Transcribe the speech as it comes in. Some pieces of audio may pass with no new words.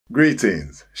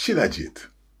Greetings, Shilajit.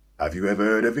 Have you ever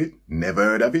heard of it? Never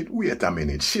heard of it? Wait a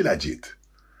minute, Shilajit.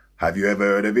 Have you ever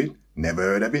heard of it? Never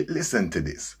heard of it? Listen to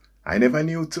this. I never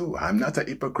knew too. I'm not a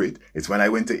hypocrite. It's when I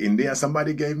went to India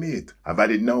somebody gave me it. I've had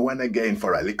it now and again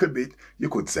for a little bit. You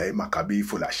could say Macka B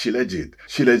full of Shilajit.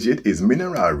 Shilajit is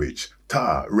mineral rich.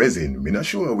 Tar, resin, me not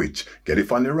sure which. Get it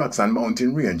from the rocks and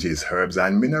mountain ranges. Herbs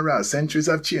and minerals, centuries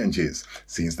of changes.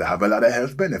 Seems to have a lot of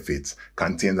health benefits.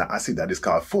 Contains an acid that is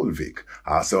called fulvic.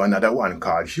 Also another one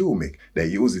called humic. They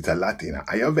use it a lot in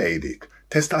ayurvedic.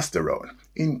 Testosterone.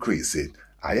 Increase it.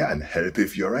 Iron help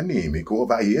if you're anemic,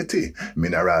 over 80.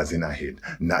 Minerals in a head.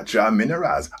 Natural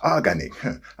minerals, organic.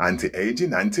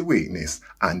 Anti-aging, anti-weakness.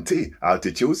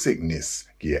 Anti-altitude sickness.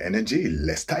 Give energy,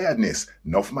 less tiredness.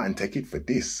 Enough man take it for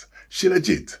this.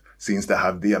 Shilajit seems to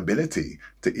have the ability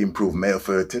to improve male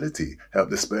fertility, help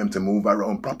the sperm to move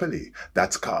around properly.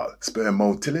 That's called sperm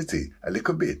motility. A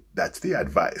little bit, that's the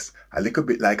advice. A little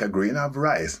bit like a grain of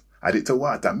rice. Add it to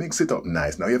water, mix it up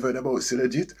nice. Now you've heard about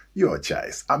Shilajit? Your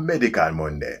choice. A medical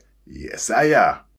Monday. Yes, I am.